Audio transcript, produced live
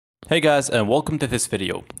Hey guys, and welcome to this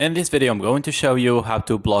video. In this video I'm going to show you how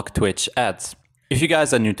to block Twitch ads. If you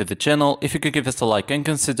guys are new to the channel, if you could give us a like and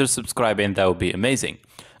consider subscribing, that would be amazing.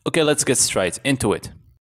 Okay, let's get straight into it.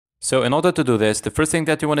 So in order to do this, the first thing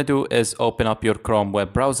that you want to do is open up your Chrome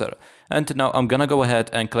web browser. And now I'm gonna go ahead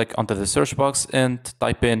and click onto the search box and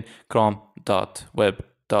type in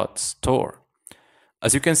chrome.web.store.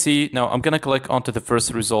 As you can see, now I'm gonna click onto the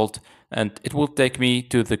first result and it will take me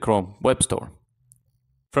to the Chrome web store.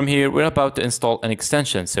 From here, we're about to install an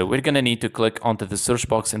extension, so we're going to need to click onto the search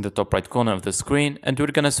box in the top right corner of the screen, and we're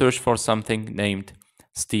going to search for something named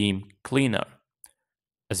Steam Cleaner.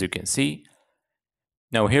 As you can see,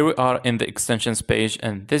 now here we are in the extensions page,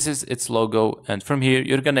 and this is its logo, and from here,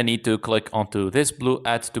 you're going to need to click onto this blue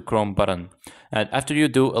Add to Chrome button. And after you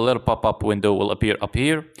do, a little pop-up window will appear up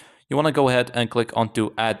here. You want to go ahead and click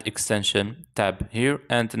onto Add Extension tab here,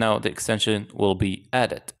 and now the extension will be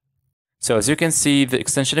added. So as you can see, the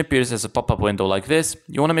extension appears as a pop-up window like this.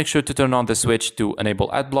 You want to make sure to turn on the switch to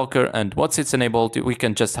enable ad blocker, and once it's enabled, we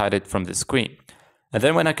can just hide it from the screen. And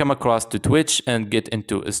then when I come across to Twitch and get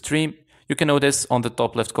into a stream, you can notice on the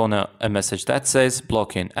top left corner a message that says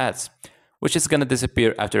blocking ads, which is going to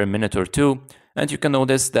disappear after a minute or two. And you can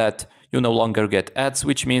notice that you no longer get ads,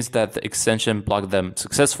 which means that the extension blocked them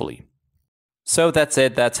successfully. So that's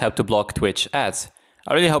it, that's how to block Twitch ads.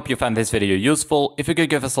 I really hope you found this video useful. If you could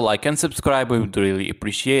give us a like and subscribe, we would really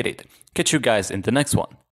appreciate it. Catch you guys in the next one.